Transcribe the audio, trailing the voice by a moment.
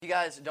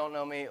guys don't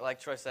know me,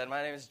 like Troy said,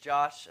 my name is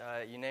Josh.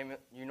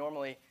 You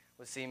normally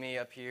would see me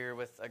up here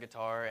with a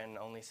guitar and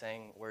only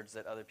saying words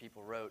that other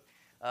people wrote.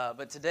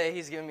 But today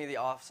he's given me the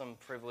awesome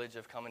privilege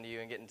of coming to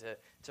you and getting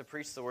to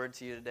preach the word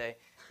to you today.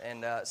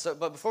 And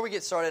but before we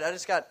get started, I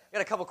got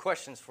a couple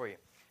questions for you.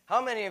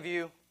 How many of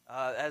you,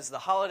 as the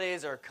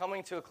holidays are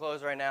coming to a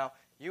close right now,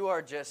 you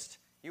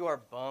are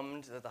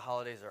bummed that the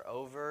holidays are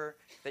over?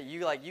 That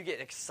you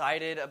get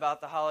excited about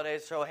the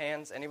holidays? Show of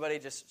hands. Anybody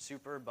just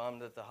super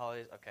bummed that the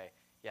holidays? Okay,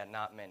 yeah,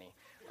 not many.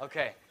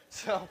 Okay,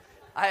 so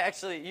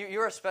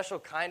you're a special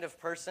kind of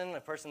person,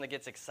 a person that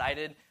gets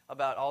excited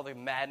about all the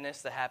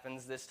madness that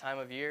happens this time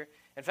of year.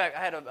 In fact, I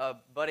had a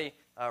buddy,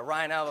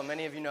 Ryan Alba,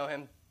 many of you know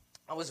him.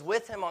 I was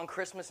with him on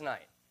Christmas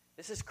night.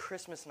 This is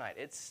Christmas night.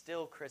 It's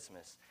still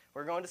Christmas.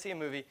 We're going to see a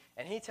movie,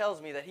 and he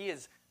tells me that he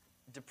is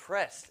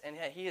depressed and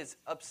he is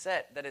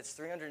upset that it's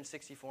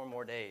 364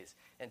 more days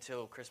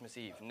until Christmas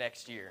Eve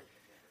next year.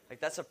 Like,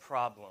 that's a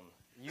problem.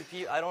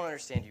 I don't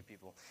understand you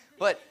people.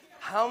 But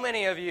how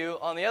many of you,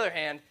 on the other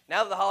hand,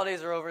 now that the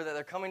holidays are over, that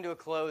they're coming to a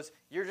close,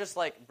 you're just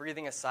like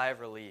breathing a sigh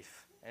of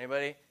relief?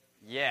 Anybody?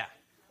 Yeah.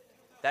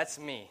 That's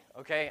me,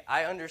 okay?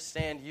 I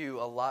understand you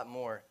a lot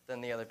more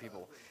than the other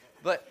people.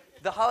 But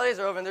the holidays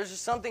are over, and there's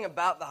just something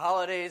about the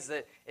holidays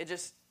that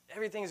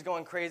everything's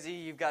going crazy.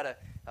 You've got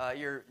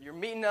you're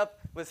meeting up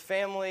with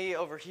family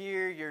over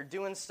here. You're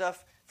doing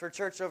stuff for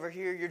church over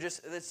here.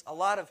 There's a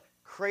lot of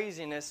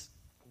craziness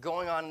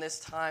going on this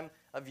time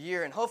of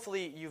year. And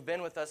hopefully you've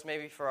been with us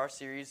maybe for our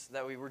series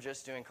that we were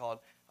just doing called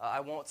I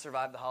Won't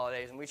Survive the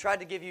Holidays. And we tried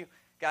to give you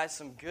guys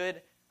some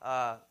good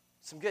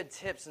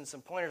tips and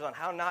some pointers on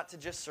how not to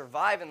just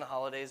survive in the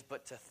holidays,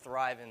 but to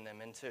thrive in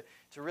them and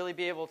to really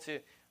be able to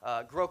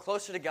grow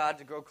closer to God,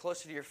 to grow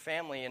closer to your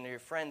family and to your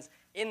friends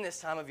in this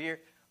time of year.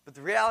 But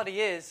the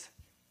reality is,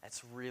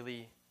 that's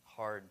really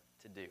hard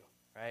to do,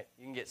 right?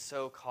 You can get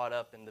so caught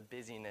up in the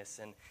busyness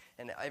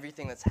and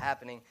everything that's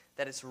happening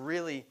that it's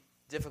really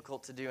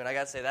difficult to do. And I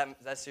got to say,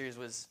 that series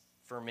was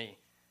for me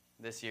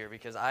this year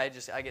because I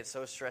get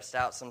so stressed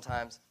out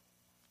sometimes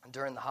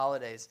during the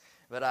holidays.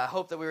 But I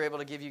hope that we were able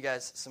to give you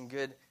guys some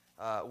good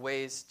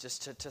ways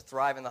just to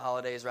thrive in the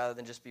holidays rather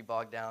than just be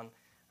bogged down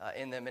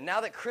in them. And now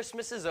that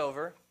Christmas is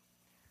over,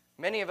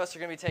 many of us are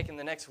going to be taking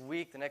the next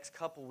week, the next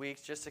couple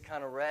weeks, just to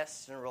kind of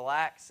rest and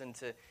relax and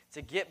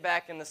to get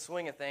back in the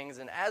swing of things.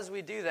 And as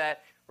we do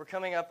that, we're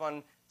coming up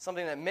on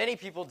something that many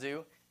people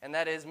do, and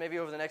that is maybe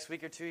over the next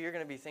week or two, you're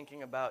going to be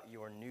thinking about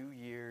your New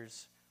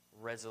Year's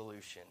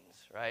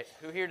resolutions, right?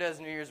 Who here does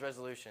New Year's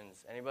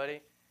resolutions?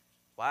 Anybody?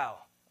 Wow,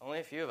 only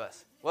a few of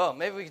us. Well,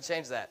 maybe we can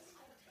change that.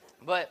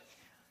 But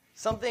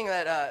something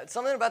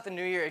about the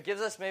new year, it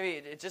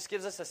just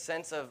gives us a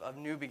sense of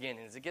new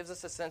beginnings. It gives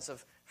us a sense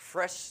of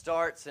fresh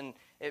starts, and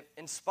it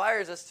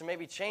inspires us to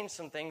maybe change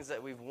some things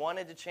that we've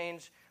wanted to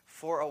change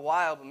for a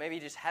while, but maybe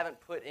just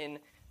haven't put in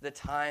the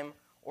time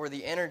or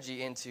the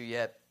energy into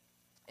yet.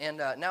 And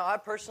now I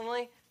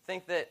personally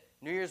think that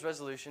New Year's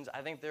resolutions,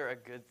 I think they're a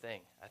good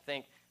thing. I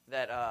think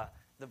that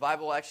the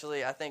Bible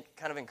actually, I think,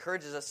 kind of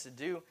encourages us to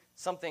do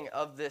something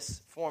of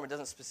this form. It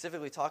doesn't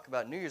specifically talk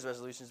about New Year's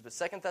resolutions, but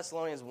 2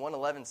 Thessalonians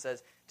 1:11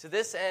 says, "To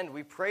this end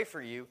we pray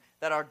for you,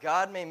 that our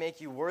God may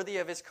make you worthy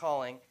of his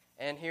calling,"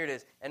 and here it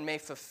is, "and may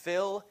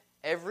fulfill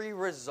every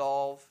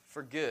resolve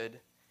for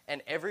good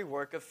and every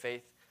work of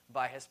faith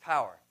by his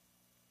power."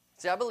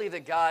 See, I believe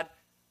that God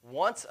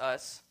wants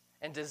us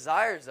and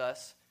desires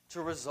us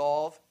to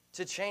resolve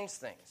to change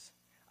things.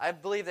 I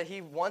believe that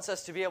he wants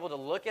us to be able to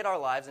look at our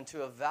lives and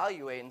to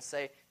evaluate and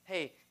say,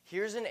 hey,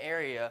 here's an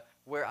area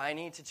where I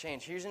need to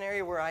change. Here's an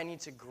area where I need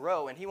to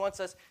grow. And he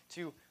wants us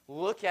to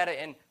look at it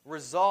and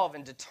resolve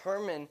and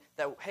determine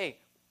that, hey,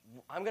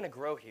 I'm going to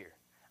grow here.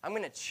 I'm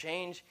going to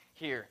change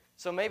here.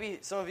 So maybe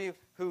some of you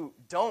who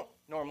don't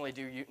normally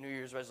do New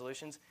Year's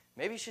resolutions,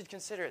 maybe you should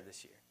consider it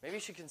this year. Maybe you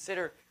should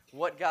consider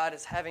what God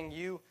is having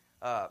you,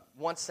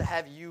 wants to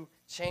have you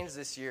change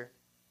this year.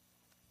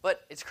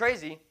 But it's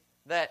crazy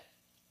that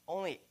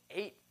only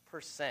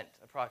 8%,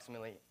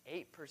 approximately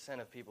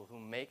 8% of people who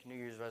make New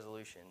Year's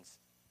resolutions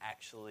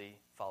actually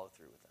follow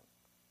through with them.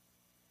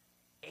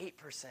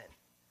 8%.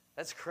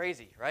 That's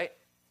crazy, right?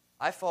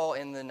 I fall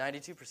in the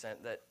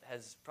 92% that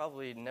has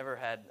probably never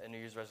had a New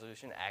Year's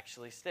resolution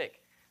actually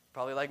stick.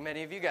 Probably like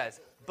many of you guys.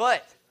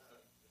 But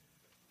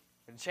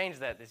I'm going to change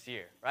that this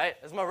year, right?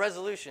 That's my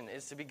resolution,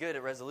 is to be good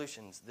at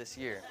resolutions this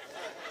year.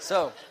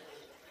 So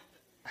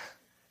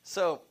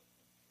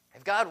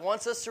if God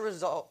wants us to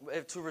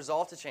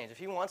resolve to change, if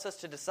he wants us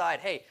to decide,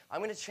 hey, I'm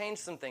going to change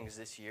some things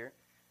this year,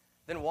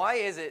 then why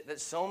is it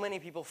that so many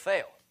people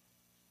fail?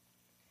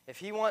 If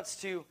he wants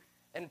to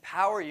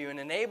empower you and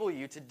enable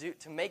you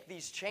to make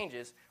these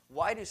changes,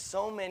 why do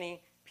so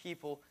many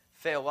people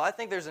fail? Well, I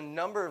think there's a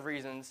number of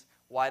reasons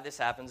why this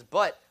happens,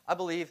 but I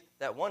believe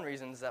that one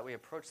reason is that we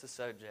approach the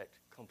subject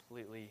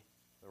completely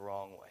the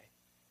wrong way.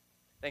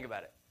 Think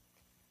about it.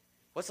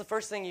 What's the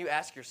first thing you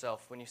ask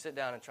yourself when you sit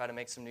down and try to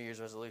make some New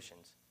Year's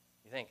resolutions?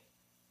 You think,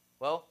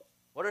 well,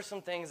 what are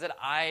some things that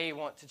I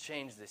want to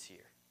change this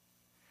year?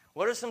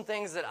 What are some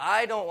things that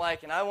I don't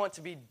like and I want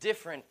to be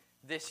different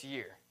this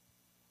year?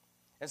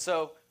 And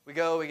so we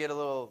get a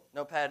little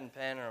notepad and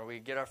pen, or we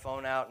get our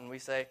phone out, and we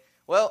say,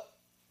 well,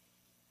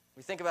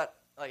 we think about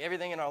like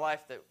everything in our life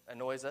that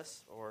annoys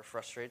us or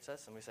frustrates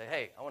us, and we say,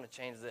 hey, I want to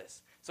change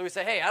this. So we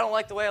say, hey, I don't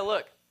like the way I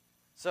look,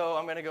 so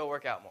I'm going to go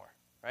work out more,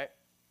 right?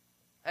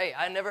 Hey,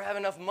 I never have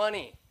enough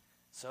money,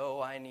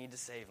 so I need to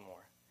save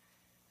more.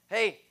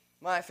 Hey,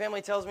 my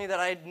family tells me that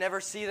I never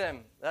see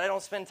them, that I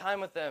don't spend time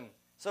with them,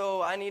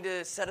 so I need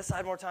to set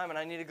aside more time, and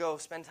I need to go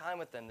spend time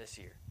with them this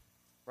year,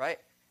 right?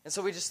 And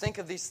so we just think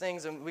of these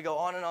things, and we go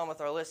on and on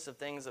with our list of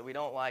things that we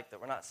don't like, that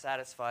we're not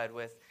satisfied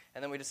with,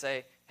 and then we just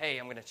say, hey,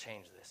 I'm going to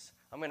change this.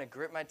 I'm going to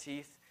grit my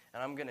teeth,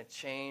 and I'm going to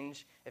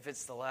change if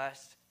it's the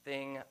last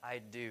thing I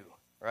do,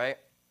 right?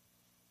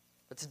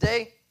 But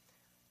today,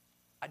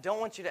 I don't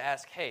want you to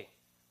ask, hey,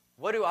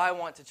 what do I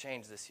want to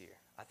change this year?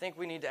 I think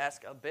we need to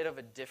ask a bit of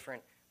a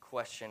different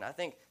question. I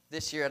think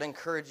this year I'd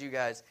encourage you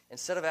guys,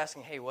 instead of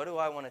asking, hey, what do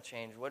I want to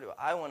change? What do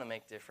I want to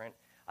make different?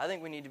 I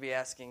think we need to be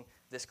asking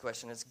this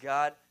question. It's,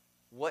 God,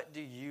 what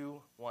do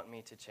you want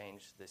me to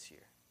change this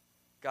year?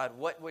 God,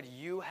 what would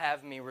you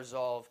have me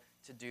resolve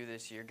to do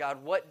this year?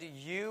 God, what do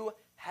you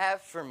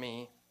have for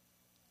me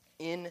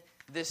in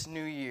this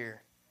new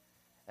year?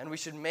 And we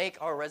should make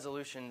our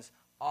resolutions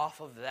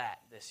off of that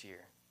this year.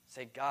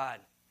 Say, God,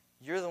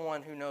 you're the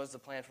one who knows the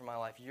plan for my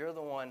life. You're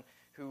the one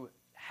who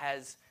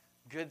has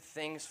good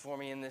things for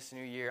me in this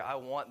new year. I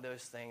want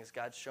those things.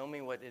 God, show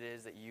me what it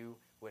is that you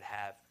would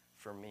have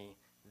for me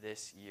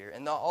this year.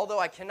 And although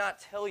I cannot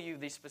tell you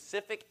the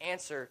specific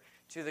answer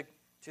to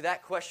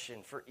that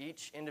question for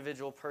each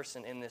individual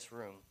person in this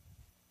room,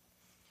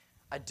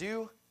 I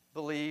do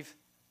believe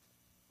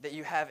that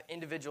you have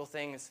individual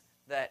things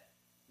that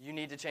you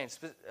need to change.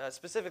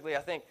 Specifically,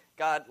 I think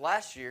God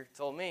last year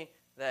told me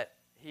that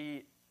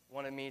he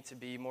wanted me to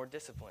be more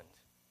disciplined.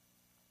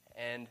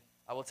 And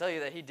I will tell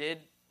you that he did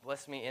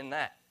bless me in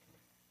that.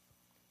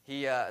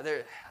 I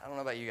don't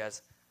know about you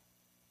guys.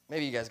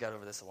 Maybe you guys got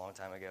over this a long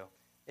time ago.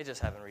 It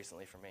just happened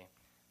recently for me.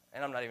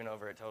 And I'm not even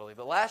over it totally.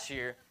 But last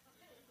year,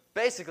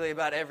 basically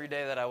about every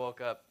day that I woke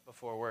up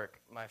before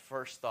work, my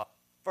first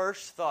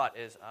thought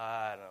is,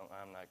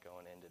 I'm not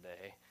going in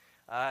today.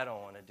 I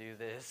don't want to do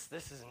this.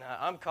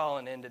 I'm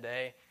calling in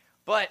today.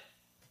 But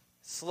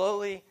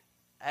slowly,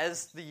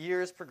 as the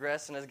years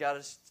progress and as God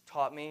has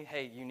taught me,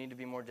 hey, you need to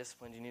be more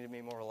disciplined, you need to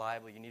be more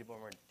reliable, you need to be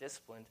more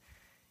disciplined,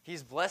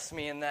 he's blessed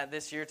me in that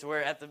this year to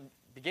where at the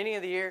beginning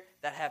of the year,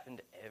 that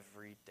happened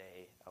every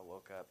day I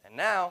woke up. And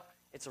now,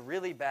 it's a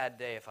really bad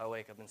day if I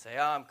wake up and say,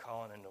 I'm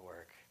calling into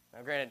work.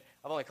 Now, granted,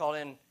 I've only called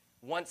in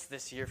once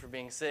this year for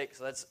being sick,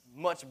 so that's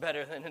much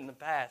better than in the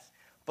past.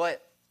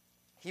 But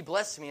he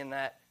blessed me in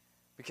that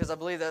because I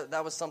believe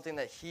that was something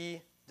that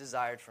he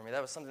desired for me.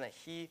 That was something that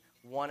he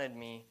wanted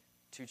me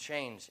to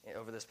change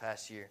over this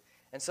past year.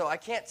 And so I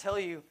can't tell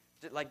you,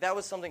 like that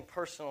was something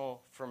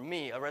personal for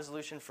me, a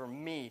resolution for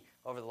me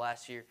over the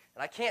last year.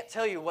 And I can't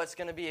tell you what's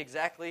going to be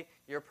exactly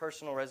your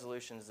personal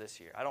resolutions this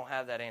year. I don't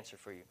have that answer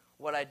for you.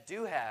 What I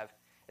do have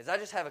is I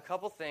just have a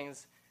couple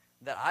things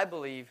that I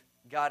believe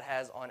God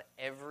has on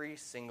every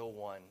single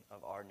one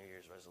of our New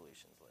Year's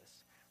resolutions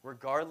list.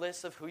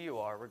 Regardless of who you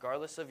are,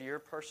 regardless of your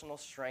personal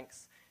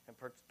strengths and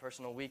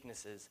personal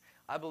weaknesses,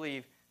 I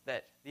believe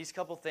that these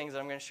couple things that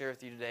I'm going to share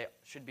with you today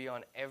should be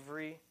on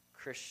every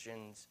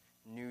Christian's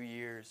New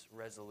Year's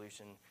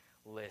resolution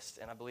list.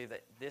 And I believe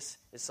that this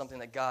is something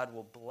that God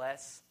will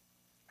bless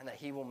and that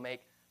he will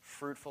make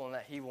fruitful and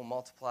that he will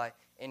multiply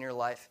in your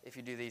life if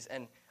you do these.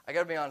 And I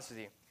got to be honest with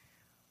you.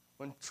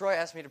 When Troy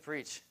asked me to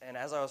preach, and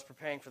as I was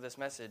preparing for this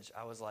message,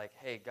 I was like,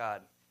 hey,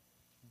 God,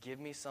 give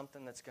me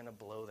something that's going to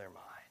blow their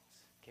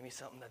minds. Give me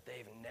something that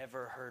they've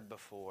never heard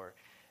before.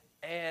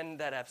 And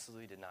that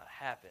absolutely did not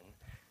happen.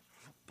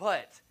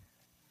 But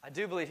I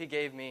do believe he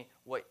gave me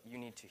what you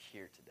need to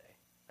hear today.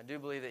 I do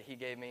believe that he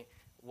gave me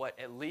what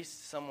at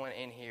least someone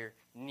in here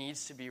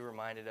needs to be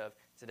reminded of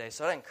today.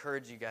 So I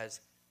encourage you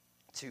guys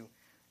to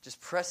just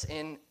press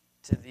in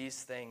to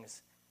these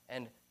things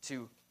and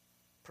to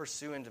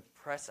pursue and to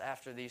press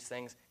after these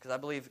things, because I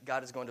believe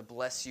God is going to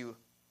bless you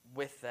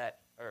with that,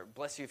 or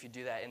bless you if you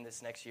do that in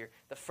this next year.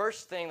 The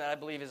first thing that I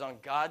believe is on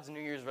God's New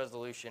Year's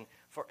resolution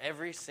for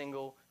every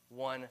single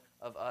one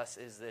of us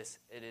is this.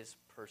 It is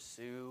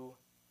pursue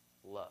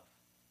love.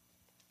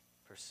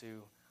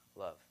 Pursue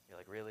love. You're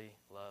like, really?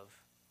 Love?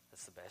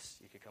 That's the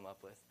best you could come up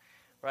with?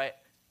 Right?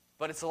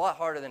 But it's a lot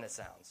harder than it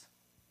sounds.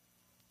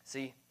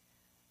 See,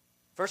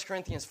 1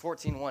 Corinthians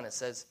 14:1, it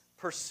says,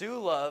 pursue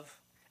love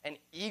and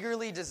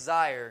eagerly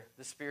desire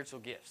the spiritual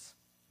gifts.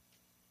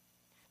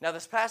 Now,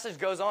 this passage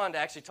goes on to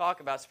actually talk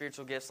about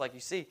spiritual gifts like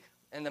you see,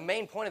 and the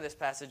main point of this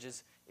passage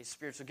is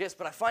spiritual gifts,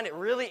 but I find it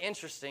really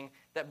interesting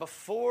that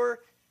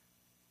before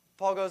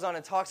Paul goes on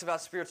and talks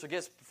about spiritual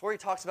gifts, before he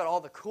talks about all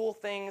the cool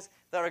things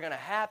that are going to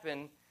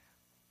happen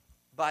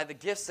by the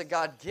gifts that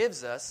God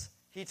gives us,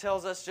 he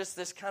tells us just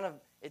this kind of,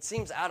 it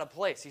seems out of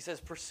place. He says,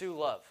 pursue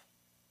love.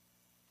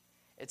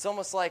 It's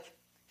almost like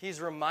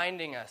he's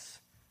reminding us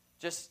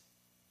just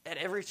at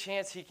every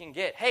chance he can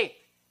get, hey,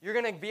 you're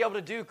going to be able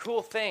to do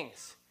cool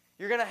things.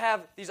 You're going to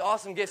have these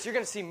awesome gifts. You're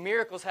going to see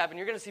miracles happen.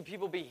 You're going to see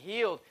people be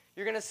healed.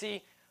 You're going to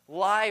see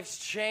lives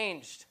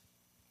changed.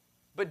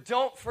 But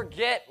don't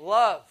forget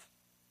love.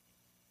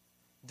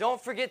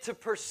 Don't forget to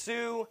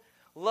pursue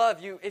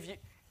love.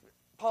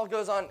 Paul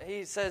goes on,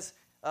 he says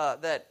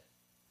that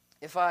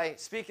if I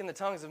speak in the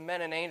tongues of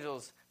men and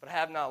angels, but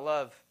have not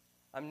love,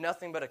 I'm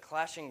nothing but a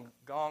clashing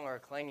gong or a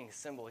clanging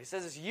cymbal. He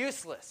says it's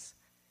useless.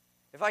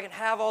 If I can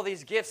have all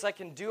these gifts, I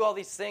can do all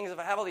these things, if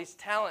I have all these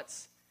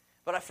talents,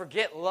 but I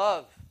forget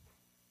love.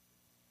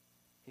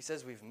 He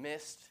says we've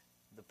missed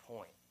the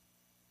point.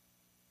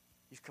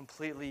 You've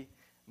completely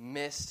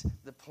missed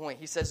the point.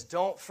 He says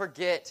don't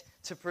forget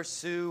to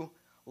pursue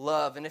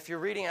love. And if you're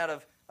reading out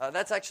of,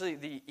 that's actually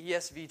the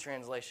ESV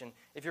translation.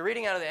 If you're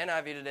reading out of the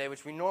NIV today,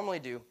 which we normally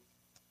do,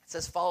 it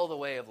says follow the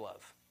way of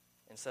love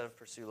instead of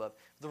pursue love.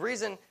 The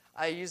reason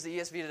I use the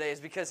ESV today is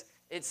because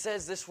it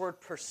says this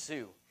word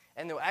pursue.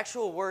 And the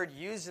actual word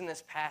used in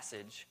this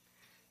passage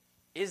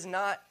is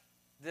not,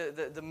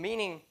 the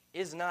meaning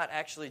is not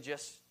actually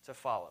just to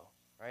follow,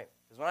 right?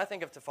 Because when I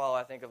think of to follow,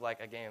 I think of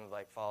like a game of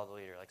like follow the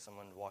leader, like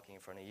someone walking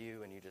in front of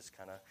you and you just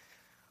kind of,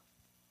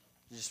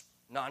 just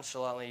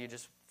nonchalantly, you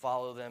just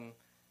follow them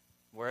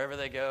wherever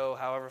they go,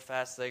 however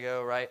fast they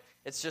go, right?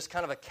 It's just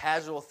kind of a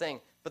casual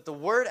thing. But the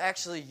word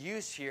actually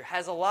used here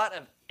has a lot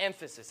of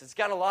emphasis. It's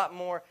got a lot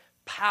more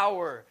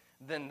power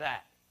than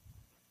that.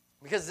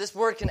 Because this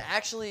word can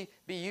actually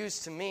be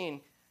used to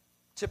mean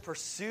to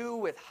pursue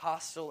with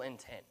hostile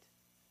intent.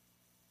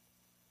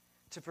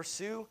 To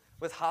pursue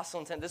with hostile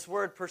intent. This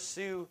word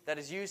pursue that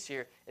is used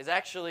here is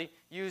actually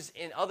used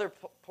in other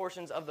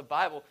portions of the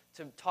Bible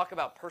to talk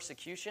about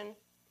persecution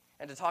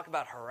and to talk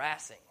about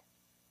harassing.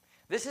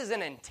 This is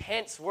an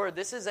intense word.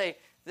 This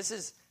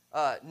is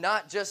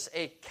not just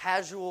a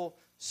casual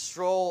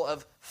stroll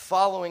of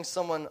following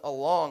someone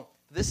along.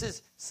 This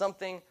is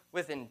something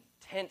with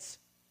intense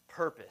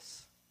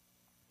purpose.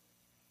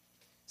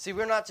 See,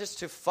 we're not just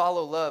to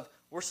follow love.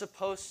 We're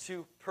supposed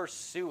to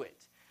pursue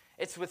it.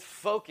 It's with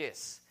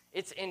focus.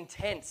 It's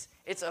intense.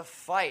 It's a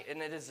fight,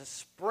 and it is a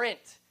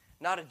sprint,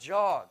 not a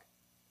jog.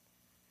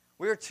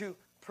 We're to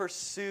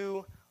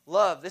pursue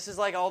love. This is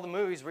like all the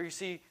movies where you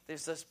see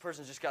this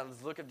person's just got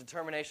this look of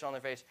determination on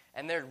their face,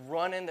 and they're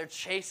running, they're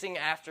chasing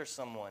after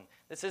someone.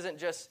 This isn't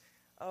just,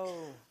 oh,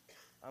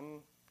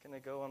 I'm going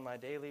to go on my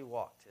daily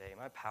walk today,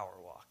 my power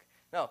walk.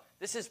 No,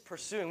 this is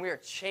pursuing. We are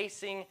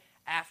chasing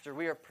after.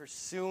 We are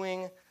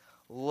pursuing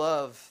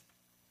love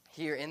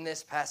here in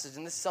this passage,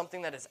 and this is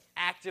something that is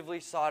actively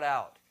sought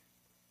out.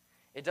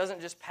 It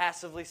doesn't just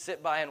passively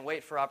sit by and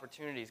wait for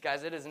opportunities.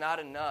 Guys, it is not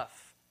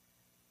enough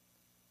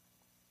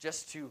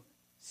just to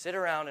sit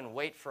around and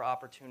wait for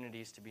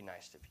opportunities to be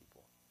nice to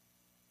people.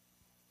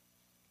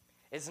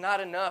 It's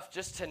not enough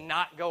just to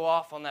not go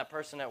off on that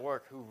person at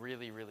work who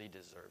really, really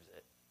deserves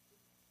it.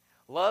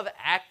 Love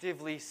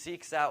actively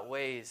seeks out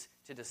ways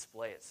to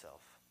display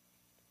itself.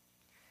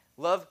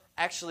 Love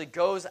actually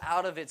goes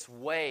out of its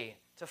way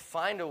to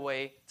find a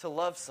way to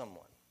love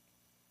someone.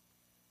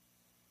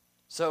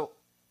 So,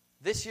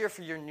 this year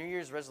for your New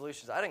Year's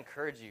resolutions, I'd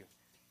encourage you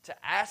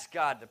to ask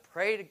God, to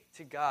pray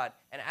to God,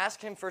 and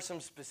ask Him for some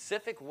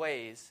specific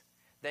ways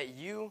that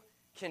you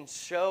can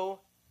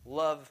show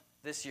love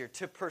this year,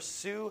 to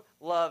pursue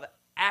love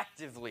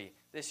actively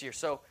this year.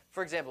 So,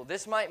 for example,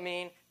 this might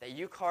mean that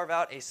you carve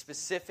out a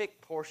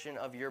specific portion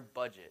of your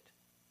budget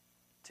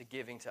to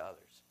giving to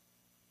others.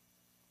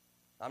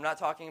 I'm not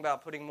talking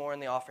about putting more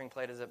in the offering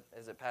plate as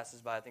it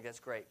passes by. I think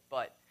that's great.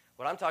 But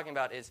what I'm talking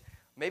about is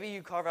maybe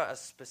you carve out a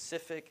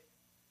specific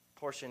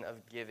portion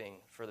of giving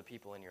for the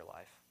people in your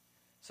life,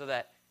 so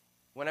that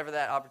whenever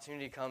that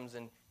opportunity comes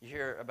and you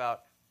hear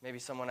about maybe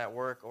someone at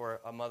work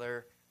or a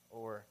mother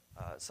or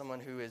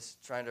someone who is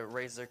trying to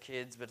raise their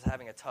kids but is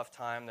having a tough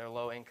time, they're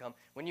low income,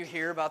 when you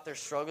hear about their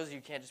struggles, you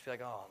can't just be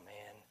like, oh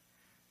man,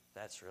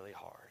 that's really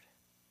hard.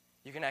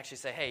 You can actually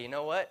say, hey, you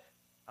know what?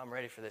 I'm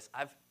ready for this.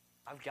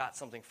 I've got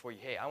something for you.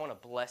 Hey, I want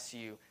to bless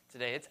you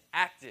today. It's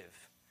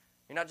active.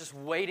 You're not just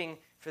waiting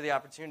for the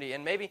opportunity.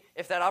 And maybe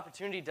if that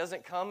opportunity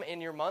doesn't come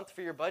in your month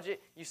for your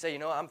budget, you say, you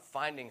know what, I'm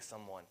finding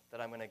someone that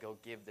I'm going to go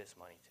give this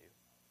money to,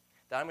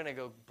 that I'm going to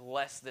go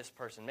bless this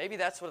person. Maybe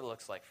that's what it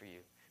looks like for you.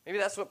 Maybe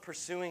that's what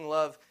pursuing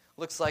love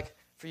looks like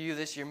for you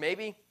this year.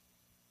 Maybe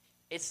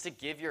it's to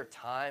give your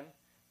time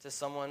to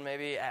someone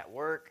maybe at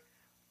work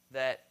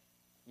that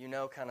you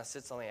know kind of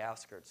sits on the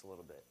outskirts a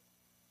little bit,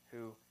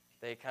 who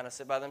they kind of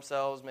sit by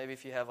themselves. Maybe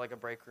if you have like a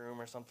break room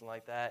or something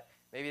like that.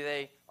 Maybe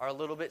they are a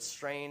little bit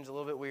strange, a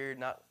little bit weird,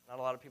 not a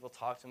lot of people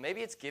talk to them.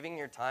 Maybe it's giving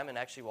your time and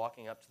actually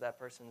walking up to that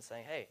person and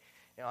saying, hey,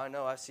 I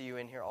know I see you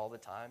in here all the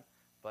time,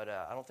 but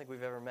I don't think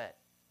we've ever met.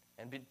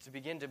 And to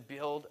begin to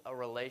build a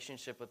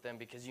relationship with them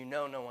because you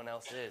know no one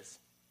else is,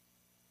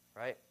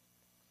 right?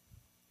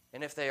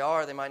 And if they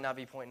are, they might not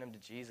be pointing them to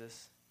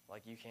Jesus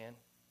like you can.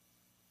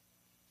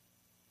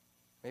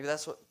 Maybe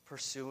that's what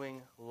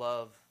pursuing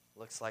love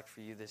looks like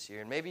for you this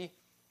year. And maybe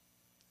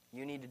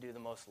you need to do the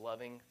most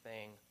loving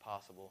thing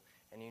possible,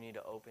 and you need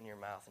to open your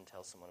mouth and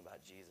tell someone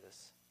about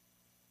Jesus,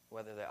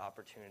 whether the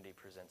opportunity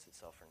presents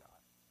itself or not.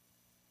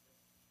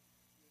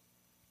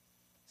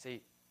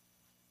 See,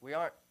 we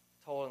aren't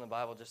told in the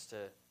Bible just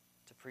to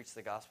preach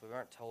the gospel. We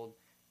aren't told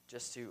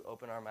just to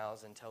open our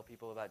mouths and tell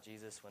people about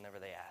Jesus whenever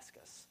they ask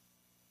us.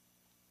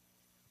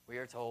 We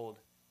are told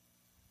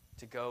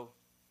to go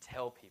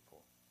tell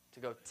people, to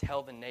go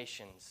tell the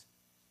nations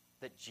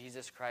that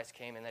Jesus Christ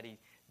came and that he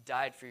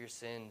died for your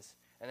sins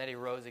and that he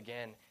rose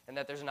again and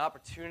that there's an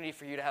opportunity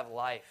for you to have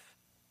life,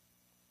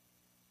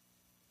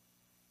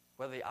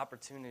 whether the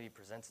opportunity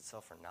presents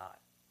itself or not.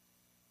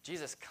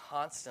 Jesus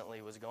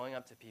constantly was going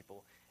up to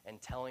people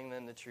and telling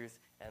them the truth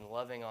and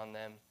loving on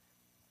them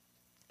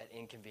at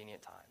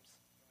inconvenient times.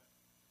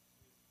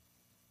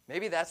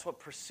 Maybe that's what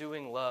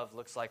pursuing love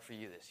looks like for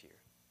you this year.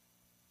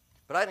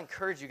 But I'd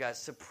encourage you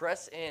guys to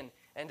press in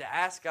and to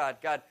ask God,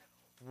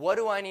 what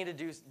do I need to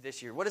do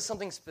this year? What is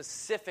something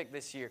specific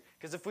this year?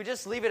 Because if we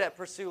just leave it at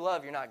pursue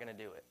love, you're not going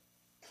to do it.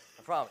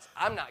 I promise.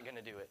 I'm not going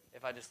to do it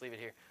if I just leave it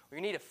here. We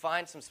need to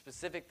find some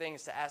specific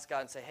things to ask God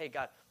and say, hey,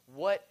 God,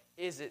 what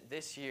is it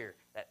this year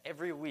that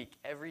every week,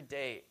 every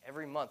day,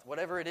 every month,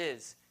 whatever it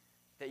is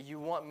that you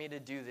want me to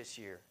do this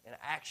year, an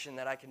action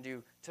that I can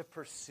do to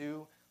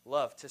pursue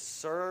love, to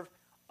serve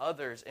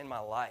others in my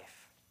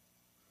life?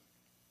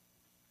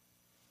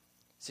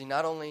 See,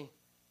 not only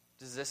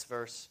does this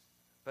verse,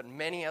 but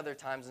many other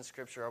times in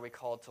Scripture are we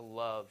called to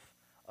love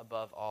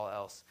above all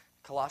else.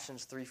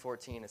 Colossians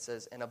 3:14, it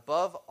says, and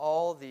above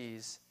all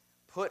these,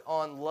 put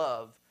on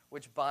love,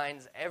 which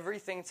binds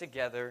everything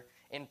together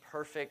in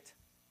perfect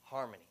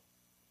harmony.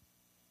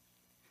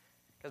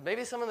 Because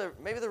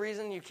maybe the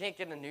reason you can't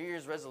get a New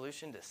Year's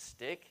resolution to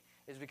stick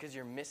is because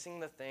you're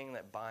missing the thing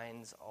that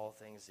binds all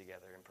things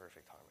together in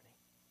perfect harmony.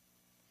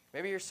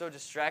 Maybe you're so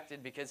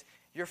distracted because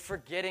you're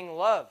forgetting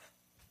love.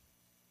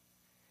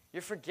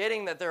 You're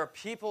forgetting that there are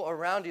people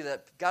around you,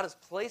 that God has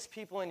placed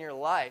people in your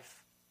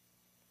life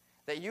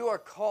that you are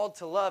called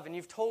to love, and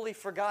you've totally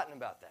forgotten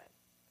about that.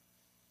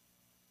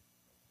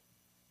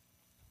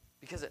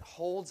 Because it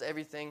holds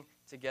everything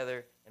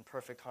together in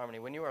perfect harmony.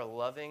 When you are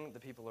loving the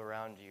people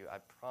around you, I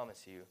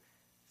promise you,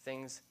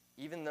 things,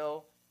 even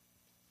though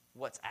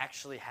what's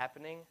actually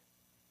happening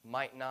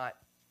might not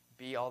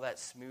be all that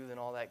smooth and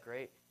all that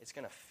great, it's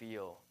going to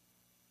feel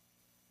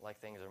like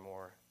things are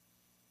more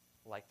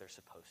like they're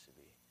supposed to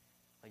be.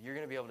 Like you're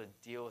going to be able to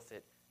deal with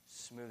it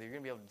smoother. You're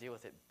going to be able to deal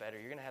with it better.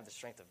 You're going to have the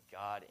strength of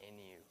God in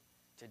you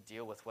to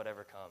deal with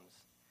whatever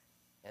comes.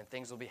 And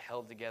things will be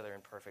held together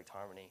in perfect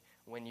harmony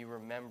when you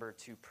remember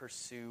to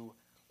pursue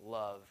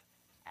love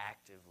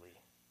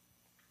actively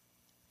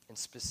in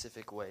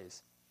specific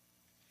ways.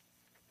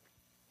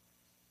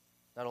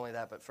 Not only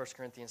that, but 1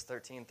 Corinthians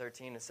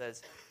 13:13, it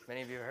says,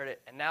 many of you have heard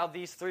it, and now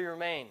these three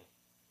remain,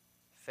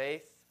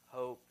 faith,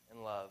 hope,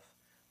 and love.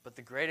 But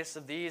the greatest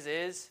of these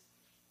is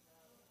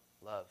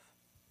love.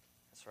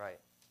 That's right.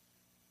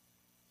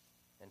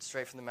 And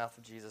straight from the mouth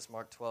of Jesus,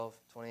 Mark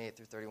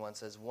 12:28-31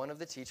 says, one of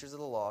the teachers of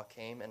the law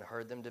came and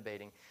heard them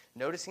debating.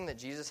 Noticing that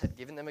Jesus had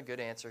given them a good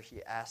answer,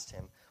 he asked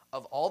him,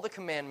 of all the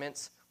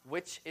commandments,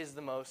 which is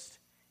the most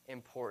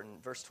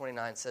important? Verse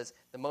 29 says,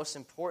 the most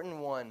important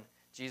one,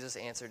 Jesus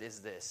answered, is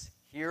this.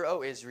 Hear,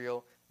 O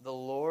Israel, the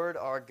Lord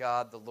our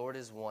God, the Lord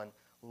is one.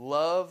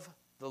 Love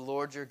the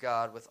Lord your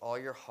God with all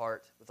your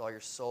heart, with all your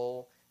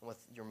soul, and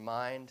with your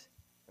mind,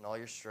 and all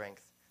your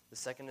strength. The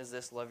second is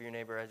this, love your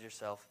neighbor as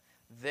yourself.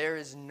 There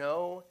is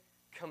no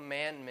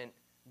commandment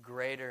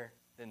greater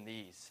than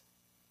these.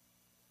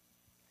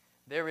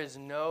 There is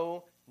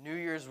no New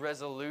Year's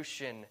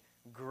resolution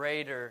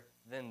greater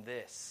than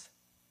this,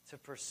 to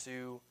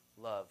pursue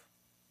love.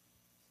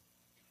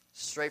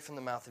 Straight from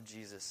the mouth of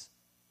Jesus.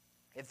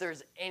 If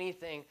there's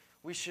anything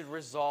we should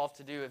resolve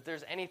to do, if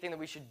there's anything that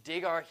we should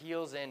dig our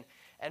heels in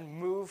and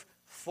move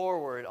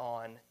forward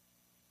on,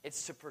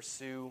 it's to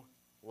pursue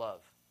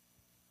love.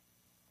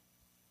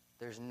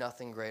 There's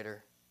nothing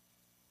greater.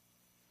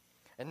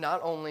 And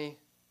not only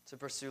to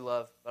pursue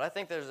love, but I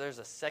think there's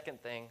a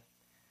second thing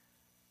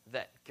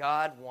that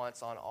God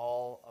wants on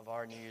all of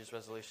our New Year's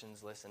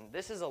resolutions list. And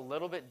this is a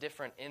little bit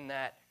different in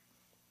that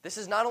this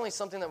is not only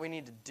something that we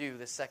need to do,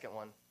 this second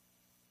one,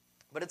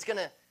 but it's going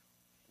to,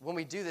 when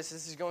we do this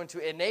is going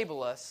to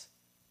enable us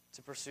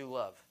to pursue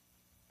love.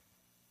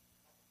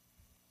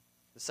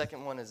 The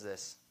second one is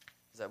this,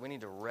 is that we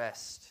need to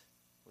rest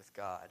with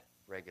God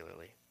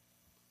regularly.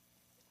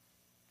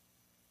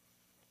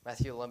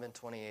 Matthew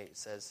 11:28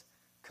 says,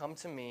 come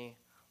to me,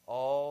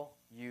 all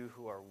you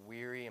who are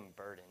weary and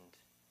burdened,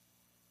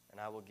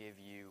 and I will give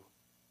you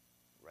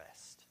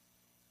rest.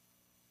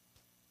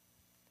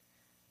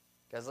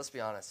 Guys, let's be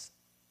honest.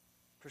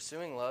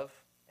 Pursuing love,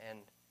 and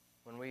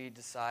when we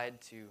decide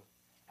to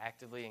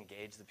actively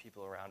engage the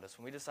people around us,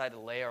 when we decide to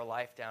lay our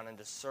life down and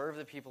to serve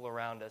the people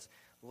around us,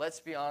 let's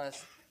be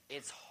honest,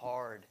 it's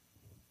hard.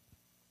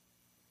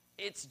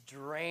 It's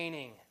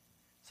draining.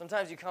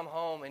 Sometimes you come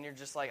home and you're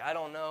just like, I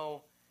don't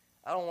know,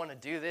 I don't want to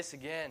do this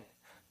again,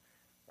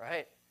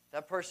 right?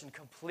 That person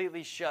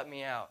completely shut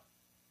me out.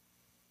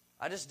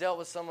 I just dealt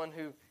with someone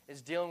who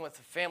is dealing with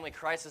a family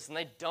crisis, and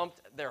they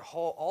dumped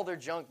all their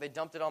junk. They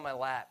dumped it on my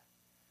lap.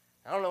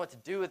 I don't know what to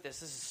do with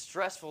this. This is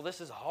stressful. This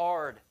is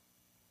hard.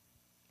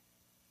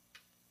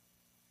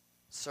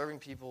 Serving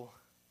people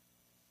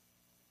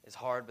is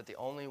hard, but the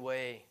only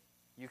way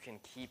you can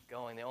keep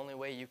going, the only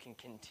way you can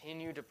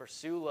continue to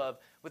pursue love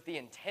with the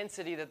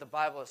intensity that the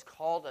Bible has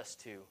called us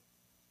to,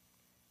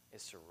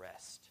 is to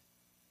rest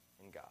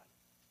in God.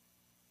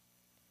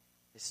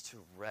 Is to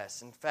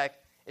rest. In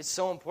fact, it's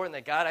so important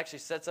that God actually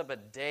sets up a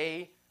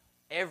day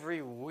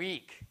every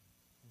week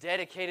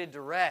dedicated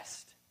to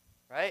rest,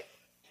 right?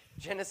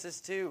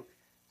 Genesis 2,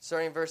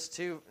 starting in verses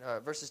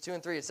 2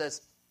 and 3, it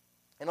says,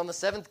 "And on the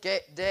seventh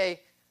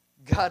day,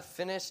 God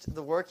finished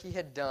the work he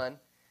had done,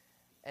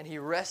 and he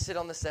rested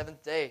on the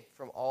seventh day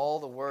from all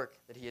the work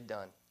that he had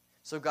done.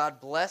 So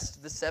God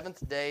blessed the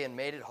seventh day and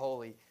made it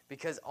holy,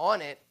 because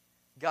on it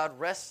God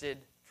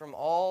rested from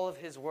all of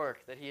his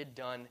work that he had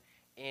done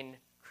in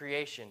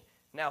creation."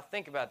 Now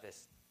think about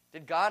this.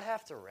 Did God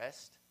have to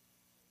rest?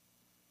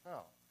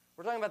 No.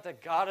 We're talking about the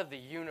God of the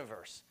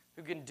universe,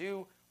 who can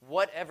do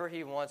whatever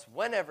he wants,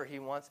 whenever he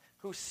wants,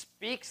 who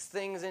speaks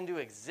things into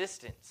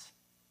existence.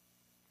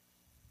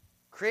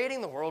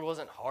 Creating the world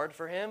wasn't hard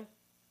for him.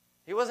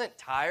 He wasn't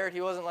tired. He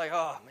wasn't like,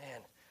 oh,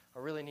 man, I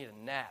really need a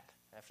nap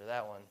after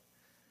that one.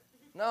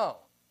 No,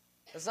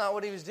 that's not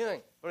what he was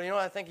doing. But you know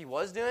what I think he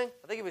was doing?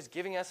 I think he was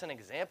giving us an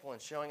example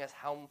and showing us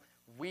how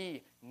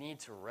we need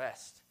to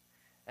rest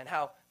and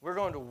how we're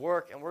going to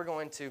work and we're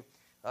going to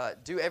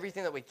do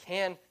everything that we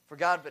can for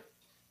God, but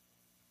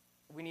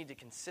we need to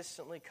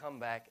consistently come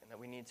back and that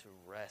we need to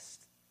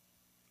rest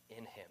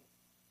in him.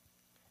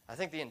 I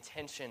think the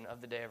intention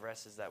of the day of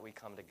rest is that we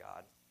come to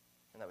God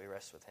and that we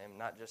rest with him,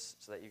 not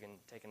just so that you can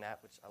take a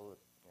nap, which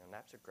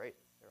naps are great.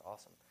 They're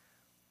awesome.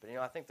 But,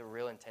 I think the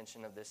real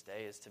intention of this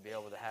day is to be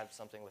able to have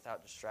something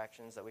without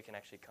distractions that we can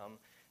actually come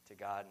to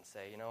God and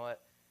say, you know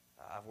what,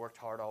 I've worked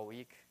hard all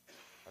week.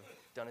 I've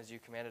done as you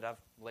commanded. I've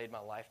laid my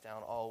life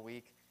down all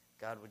week.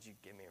 God, would you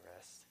give me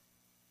rest?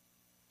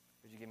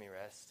 Would you give me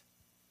rest?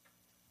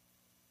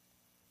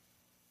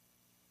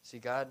 See,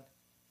 God,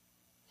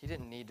 he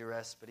didn't need to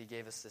rest, but he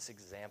gave us this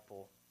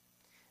example.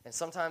 And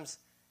sometimes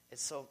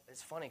it's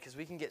funny because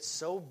we can get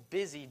so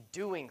busy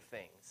doing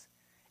things,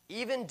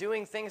 even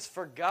doing things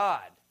for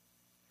God,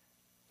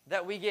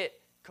 that we get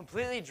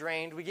completely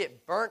drained, we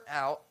get burnt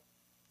out,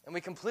 and we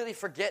completely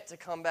forget to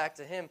come back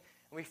to him.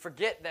 And we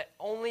forget that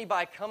only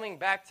by coming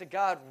back to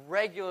God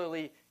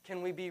regularly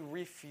can we be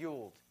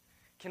refueled.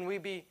 Can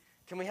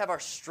we have our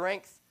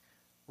strength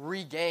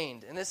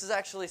regained. And this is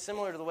actually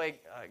similar to the way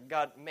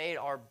God made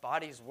our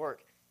bodies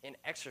work in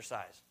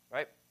exercise,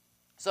 right?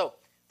 So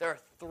there are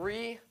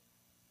 3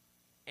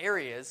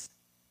 areas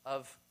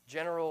of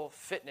general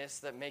fitness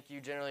that make you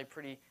generally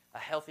a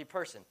healthy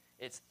person.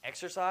 It's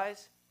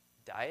exercise,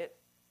 diet,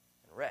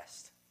 and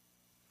rest.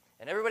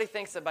 And everybody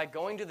thinks that by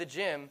going to the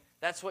gym,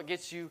 that's what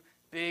gets you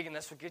big and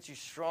that's what gets you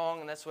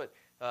strong and that's what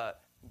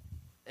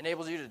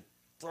enables you to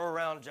throw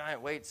around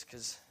giant weights,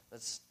 because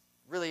that's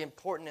really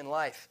important in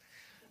life.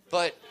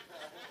 But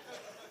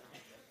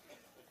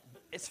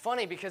it's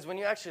funny because when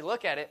you actually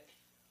look at it,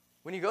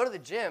 when you go to the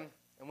gym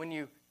and when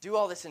you do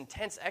all this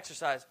intense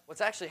exercise,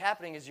 what's actually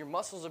happening is your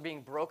muscles are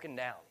being broken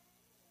down.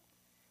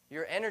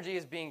 Your energy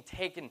is being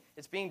taken,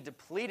 it's being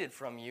depleted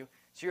from you,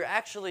 so you're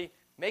actually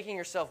making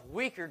yourself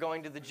weaker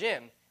going to the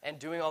gym and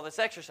doing all this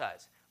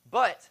exercise.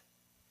 But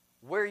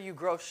where you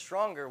grow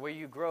stronger, where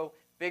you grow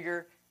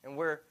bigger, and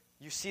where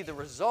you see the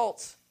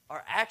results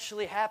are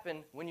actually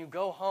happen when you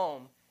go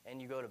home and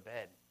you go to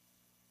bed.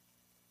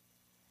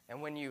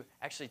 And when you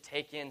actually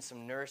take in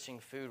some nourishing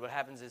food, what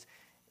happens is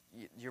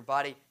your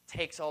body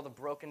takes all the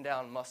broken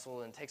down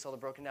muscle and takes all the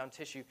broken down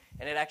tissue,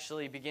 and it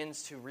actually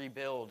begins to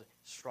rebuild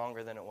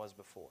stronger than it was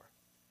before.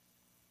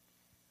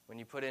 When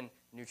you put in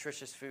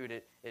nutritious food,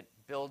 it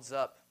builds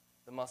up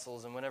the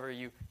muscles, and whenever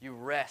you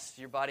rest,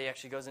 your body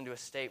actually goes into a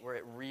state where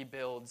it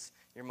rebuilds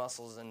your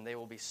muscles, and they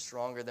will be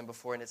stronger than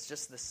before. And it's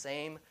just the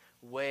same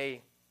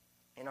way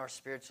in our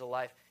spiritual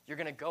life. You're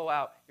going to go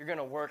out, you're going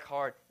to work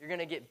hard, you're going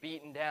to get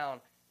beaten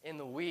down in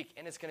the week,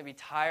 and it's going to be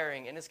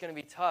tiring, and it's going to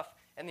be tough.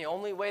 And the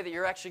only way that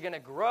you're actually going to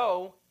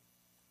grow,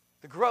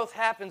 the growth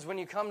happens when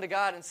you come to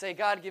God and say,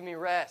 God, give me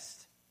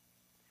rest.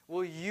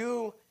 Will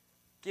you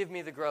give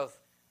me the growth?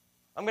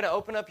 I'm going to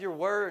open up your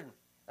word, and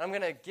I'm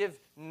going to give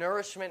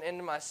nourishment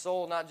into my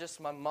soul, not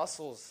just my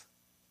muscles.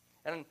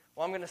 And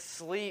I'm going to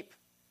sleep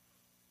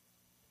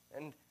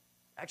and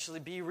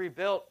actually be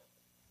rebuilt.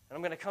 And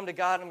I'm going to come to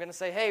God, and I'm going to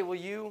say, hey, will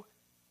you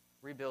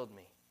rebuild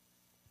me?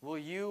 Will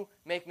you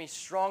make me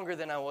stronger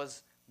than I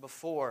was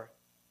before?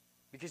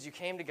 Because you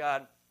came to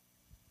God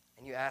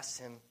and you asked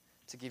him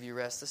to give you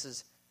rest. This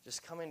is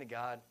just coming to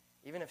God,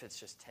 even if it's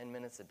just 10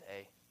 minutes a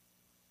day.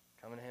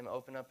 Coming to him,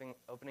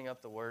 opening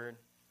up the word,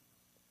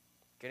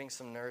 getting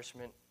some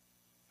nourishment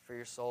for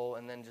your soul,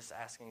 and then just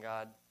asking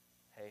God,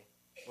 hey,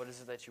 what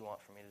is it that you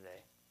want from me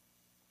today?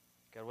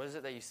 God, what is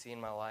it that you see in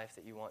my life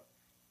that you want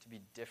to be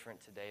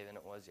different today than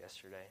it was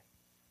yesterday?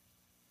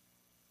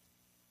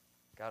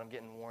 God, I'm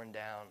getting worn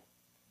down.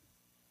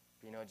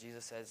 But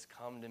Jesus says,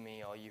 come to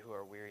me, all you who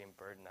are weary and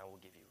burdened, I will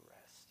give you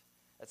rest.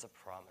 That's a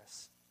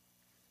promise.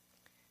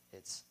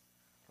 It's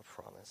a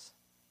promise.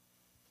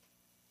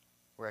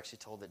 We're actually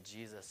told that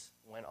Jesus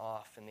went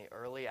off in the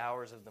early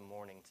hours of the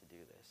morning to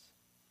do this.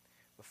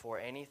 Before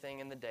anything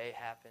in the day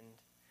happened,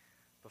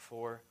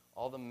 before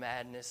all the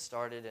madness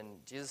started,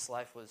 and Jesus'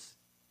 life was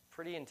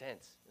pretty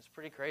intense. It was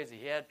pretty crazy.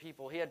 He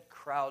had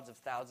crowds of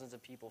thousands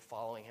of people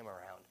following him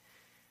around.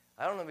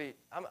 I don't know,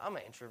 I'm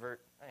an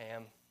introvert. I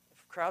am.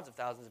 If crowds of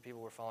thousands of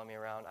people were following me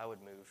around, I would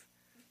move.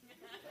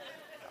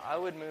 I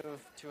would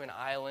move to an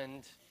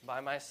island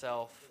by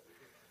myself.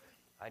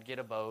 I'd get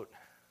a boat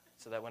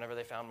so that whenever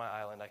they found my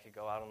island, I could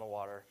go out on the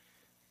water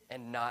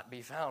and not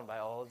be found by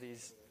all of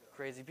these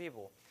crazy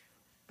people.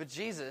 But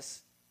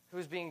Jesus, who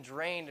was being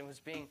drained and was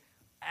being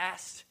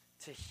asked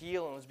to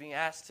heal and was being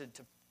asked to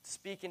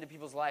speak into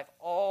people's life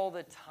all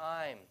the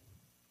time,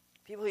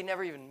 people he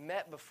never even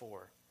met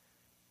before,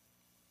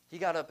 he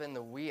got up in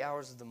the wee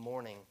hours of the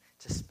morning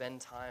to spend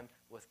time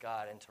with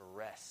God and to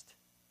rest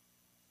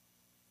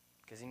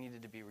because he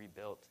needed to be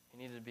rebuilt. He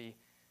needed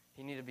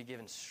to be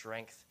given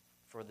strength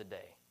for the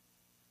day.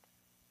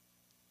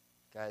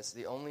 Guys,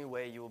 the only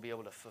way you will be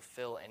able to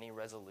fulfill any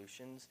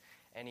resolutions,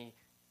 any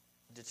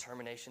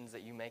determinations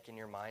that you make in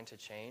your mind to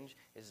change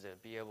is to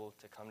be able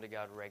to come to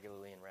God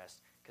regularly and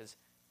rest. Because,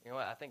 you know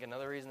what, I think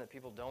another reason that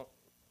people don't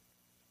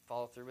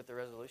follow through with their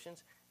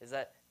resolutions is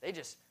that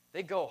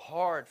they go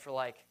hard for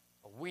like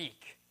a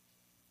week.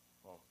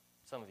 Well,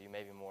 some of you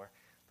maybe more.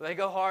 But they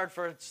go hard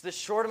for this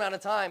short amount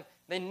of time.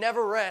 They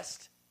never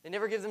rest. They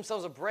never give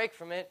themselves a break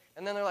from it.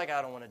 And then they're like,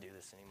 I don't want to do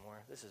this anymore.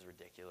 This is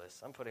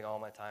ridiculous. I'm putting all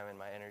my time and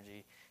my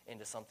energy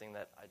into something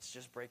that it's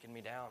just breaking me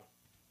down.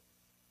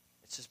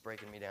 It's just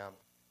breaking me down.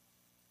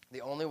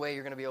 The only way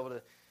you're going to be able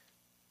to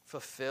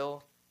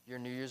fulfill your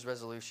New Year's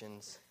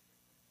resolutions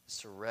is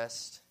to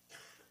rest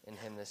in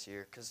him this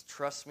year. Because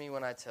trust me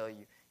when I tell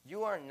you,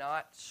 you are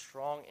not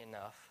strong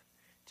enough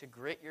to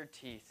grit your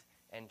teeth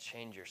and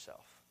change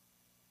yourself.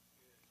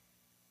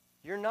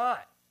 You're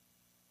not.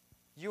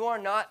 You are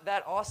not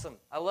that awesome.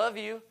 I love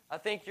you. I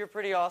think you're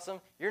pretty awesome.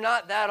 You're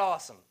not that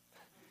awesome.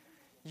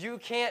 You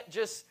can't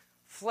just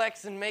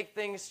flex and make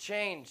things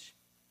change.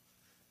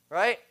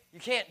 Right? You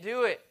can't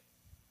do it.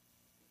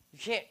 You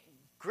can't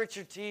grit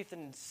your teeth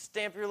and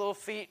stamp your little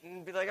feet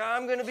and be like,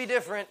 I'm going to be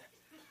different.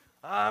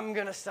 I'm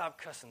going to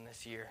stop cussing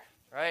this year.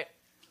 Right?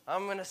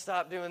 I'm going to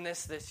stop doing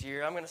this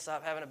year. I'm going to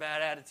stop having a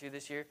bad attitude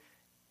this year.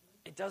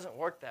 It doesn't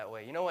work that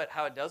way. You know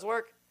how it does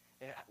work?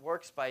 It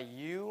works by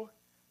you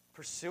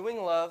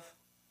pursuing love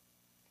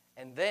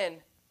and then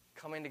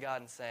coming to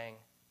God and saying,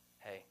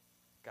 hey,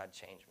 God,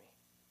 change me.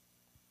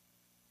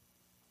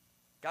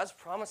 God's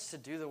promised to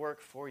do the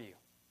work for you.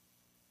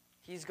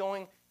 He's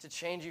going to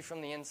change you from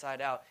the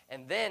inside out.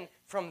 And then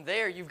from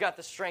there, you've got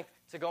the strength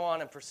to go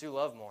on and pursue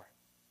love more.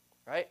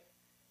 Right?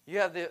 You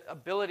have the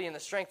ability and the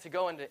strength to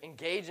go and to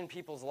engage in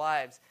people's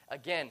lives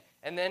again.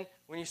 And then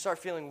when you start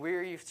feeling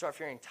weary, you start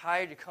feeling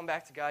tired, you come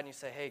back to God and you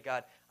say, hey,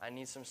 God, I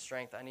need some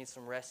strength. I need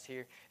some rest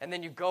here. And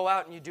then you go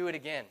out and you do it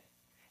again.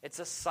 It's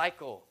a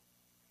cycle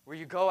where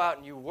you go out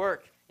and you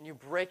work and you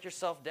break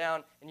yourself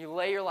down and you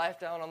lay your life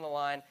down on the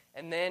line.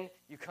 And then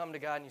you come to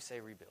God and you say,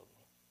 rebuild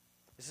me.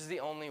 This is the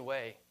only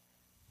way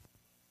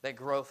that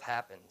growth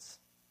happens.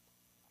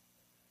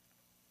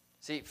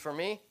 See, for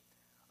me,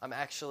 I'm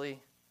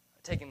actually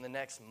taking the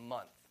next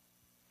month,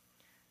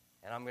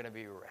 and I'm going to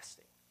be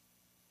resting.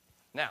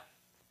 Now,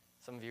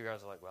 some of you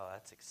guys are like, well,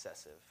 that's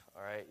excessive,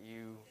 all right?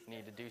 You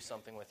need to do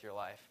something with your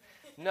life.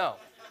 No.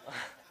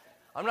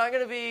 I'm not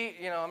going to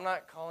be, I'm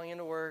not calling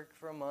into work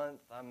for a month.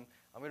 I'm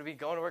going to be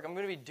going to work. I'm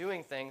going to be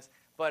doing things,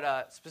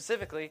 but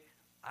specifically,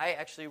 I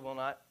actually will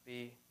not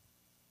be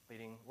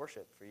leading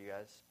worship for you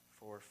guys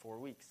for 4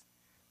 weeks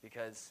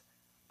because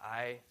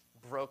I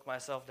broke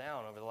myself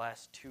down over the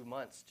last 2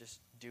 months just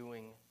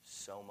doing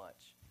so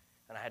much.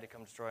 And I had to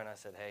come to Troy and I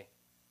said, hey,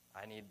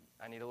 I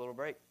need a little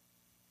break.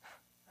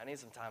 I need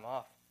some time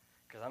off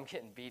because I'm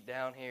getting beat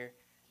down here.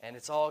 And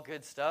it's all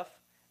good stuff,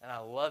 and I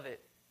love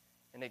it.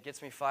 And it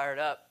gets me fired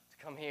up to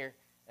come here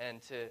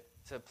and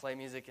to play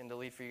music and to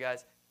lead for you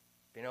guys.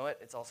 But you know what?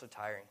 It's also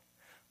tiring.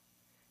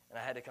 And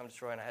I had to come to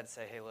Troy and I had to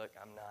say, hey, look,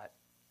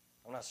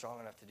 I'm not strong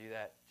enough to do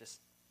that.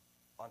 Just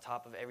on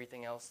top of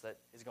everything else that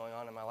is going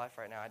on in my life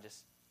right now, I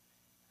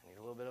need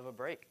a little bit of a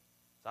break.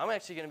 So I'm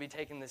actually going to be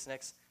taking this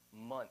next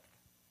month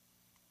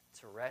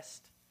to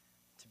rest,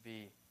 to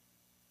be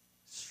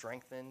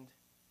strengthened.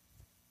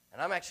 And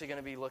I'm actually going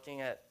to be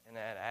looking at and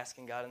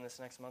asking God in this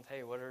next month,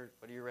 hey, what are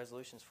your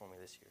resolutions for me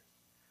this year?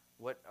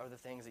 What are the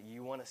things that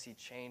you want to see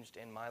changed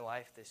in my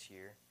life this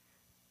year?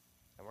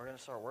 And we're going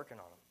to start working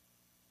on them.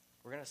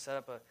 We're going to set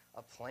up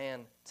a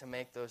plan to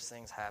make those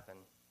things happen.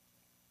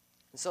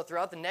 And so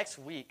throughout the next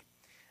week,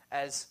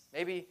 as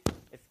maybe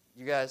if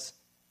you guys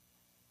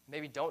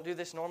maybe don't do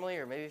this normally,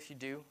 or maybe if you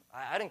do,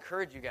 I'd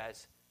encourage you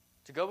guys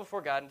to go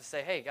before God and to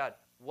say, hey, God,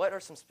 what are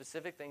some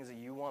specific things that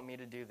you want me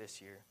to do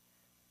this year?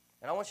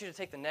 And I want you to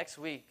take the next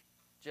week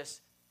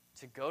just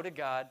to go to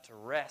God, to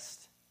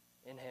rest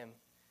in him,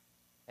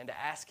 and to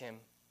ask him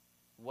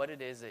what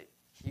it is that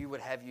he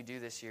would have you do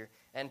this year.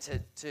 And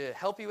to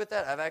help you with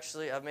that,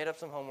 I've made up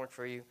some homework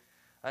for you.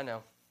 I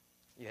know,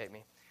 you hate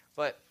me.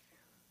 But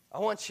I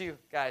want you,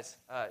 guys,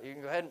 you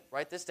can go ahead and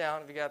write this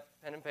down if you got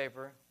pen and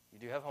paper. You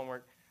do have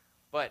homework.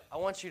 But I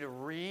want you to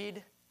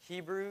read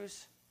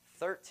Hebrews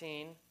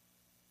 13,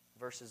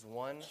 verses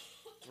 1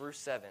 through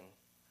 7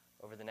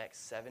 over the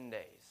next 7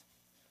 days.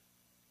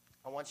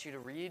 I want you to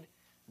read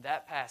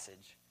that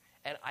passage,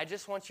 and I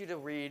just want you to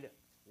read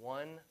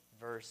one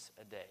verse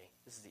a day.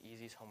 This is the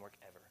easiest homework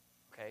ever,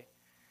 okay?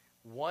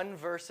 One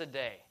verse a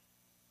day.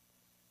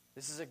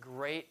 This is a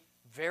great,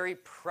 very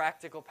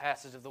practical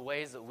passage of the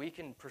ways that we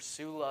can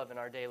pursue love in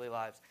our daily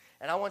lives.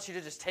 And I want you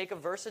to just take a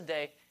verse a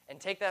day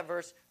and take that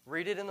verse,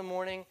 read it in the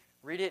morning,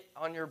 read it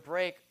on your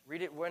break,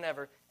 read it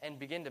whenever, and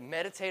begin to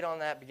meditate on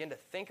that, begin to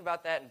think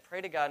about that, and pray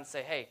to God and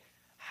say, hey,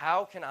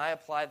 how can I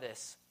apply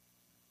this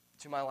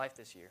to my life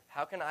this year?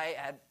 How can I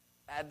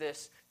add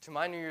this to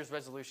my New Year's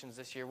resolutions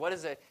this year? What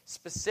is a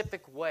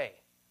specific way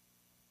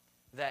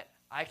that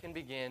I can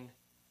begin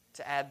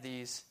to add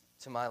these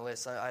to my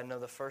list? I know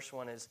the first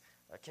one is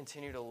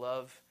continue to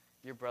love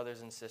your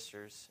brothers and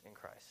sisters in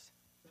Christ.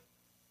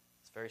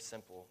 It's very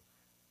simple,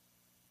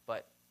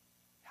 but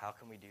how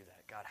can we do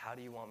that? God, how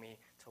do you want me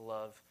to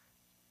love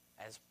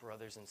as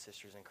brothers and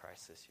sisters in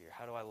Christ this year?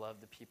 How do I love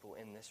the people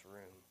in this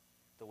room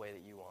the way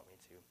that you want me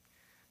to?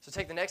 So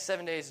take the next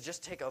 7 days,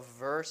 just take a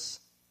verse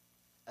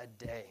a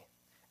day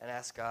and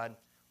ask God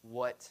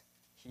what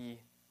he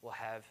will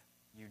have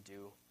you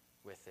do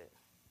with it.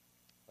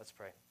 Let's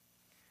pray.